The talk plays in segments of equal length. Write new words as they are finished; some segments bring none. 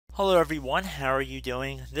Hello everyone, how are you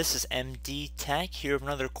doing? This is MD Tech here with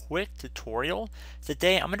another quick tutorial.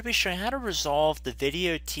 Today I'm going to be showing how to resolve the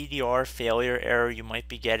video TDR failure error you might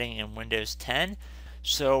be getting in Windows 10.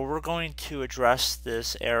 So we're going to address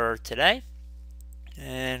this error today,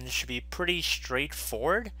 and it should be pretty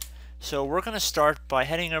straightforward. So we're going to start by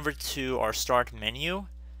heading over to our Start menu,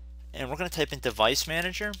 and we're going to type in Device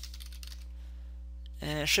Manager,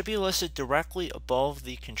 and it should be listed directly above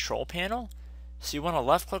the control panel. So you want to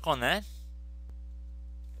left click on that.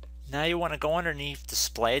 Now you want to go underneath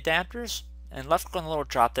display adapters and left click on the little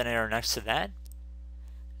drop down arrow next to that.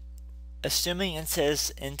 Assuming it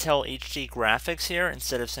says Intel HD graphics here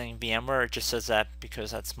instead of saying VMware, it just says that because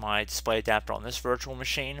that's my display adapter on this virtual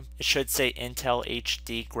machine. It should say Intel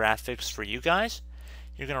HD graphics for you guys.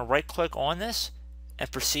 You're going to right click on this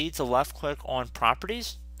and proceed to left click on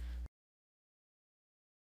properties.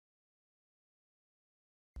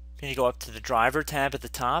 You go up to the driver tab at the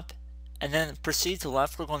top and then proceed to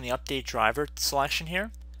left click on the update driver selection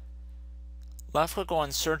here. Left click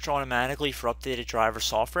on search automatically for updated driver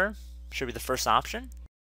software. Should be the first option.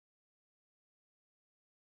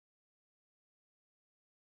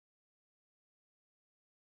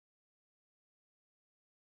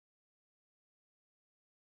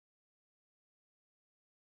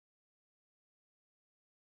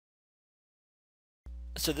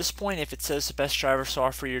 So at this point, if it says the best driver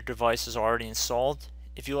software for your device is already installed,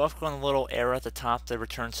 if you left click on the little arrow at the top that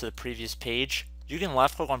returns to the previous page, you can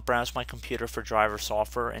left click on Browse My Computer for driver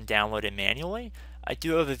software and download it manually. I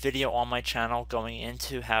do have a video on my channel going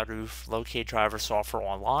into how to locate driver software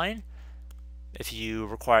online if you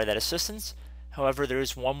require that assistance. However, there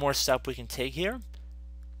is one more step we can take here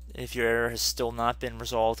if your error has still not been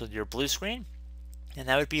resolved with your blue screen, and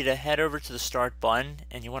that would be to head over to the Start button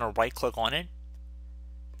and you want to right click on it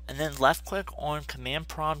and then left click on Command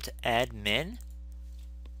Prompt Admin.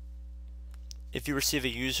 If you receive a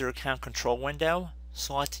user account control window,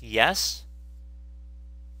 select yes.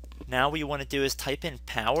 Now what you want to do is type in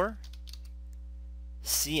power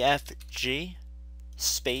CFG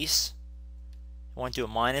space, you want to do a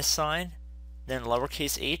minus sign, then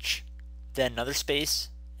lowercase h, then another space,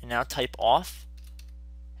 and now type off,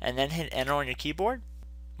 and then hit enter on your keyboard.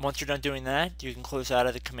 Once you're done doing that, you can close out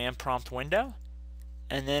of the command prompt window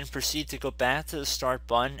and then proceed to go back to the Start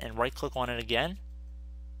button and right click on it again,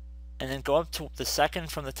 and then go up to the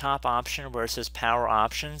second from the top option where it says Power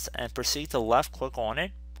Options and proceed to left click on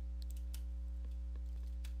it.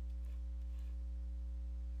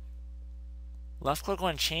 Left click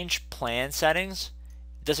on Change Plan Settings.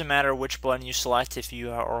 It doesn't matter which button you select. If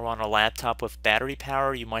you are on a laptop with battery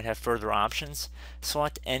power, you might have further options.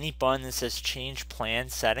 Select any button that says Change Plan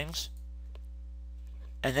Settings,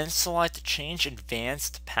 and then select Change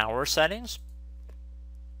Advanced Power Settings.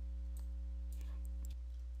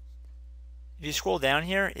 If you scroll down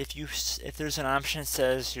here, if there's an option that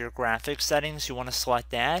says your graphics settings, you want to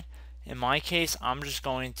select that. In my case, I'm just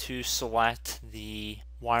going to select the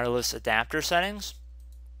wireless adapter settings.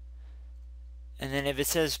 And then if it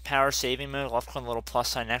says power saving mode, left click on the little plus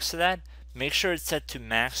sign next to that. Make sure it's set to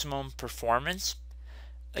maximum performance.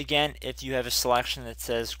 Again, if you have a selection that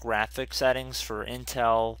says graphic settings for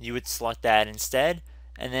Intel, you would select that instead.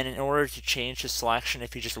 And then in order to change the selection,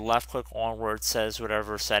 if you just left click on where it says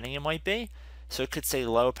whatever setting it might be, so it could say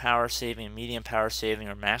low power saving, medium power saving,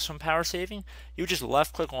 or maximum power saving, you would just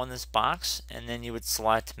left click on this box and then you would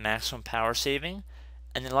select maximum power saving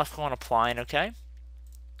and then left click on apply and OK.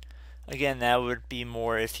 Again, that would be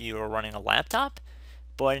more if you are running a laptop.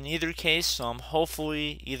 But in either case,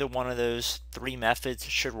 hopefully either one of those three methods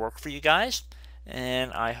should work for you guys.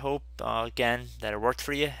 And I hope, again, that it worked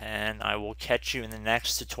for you, and I will catch you in the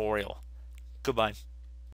next tutorial. Goodbye.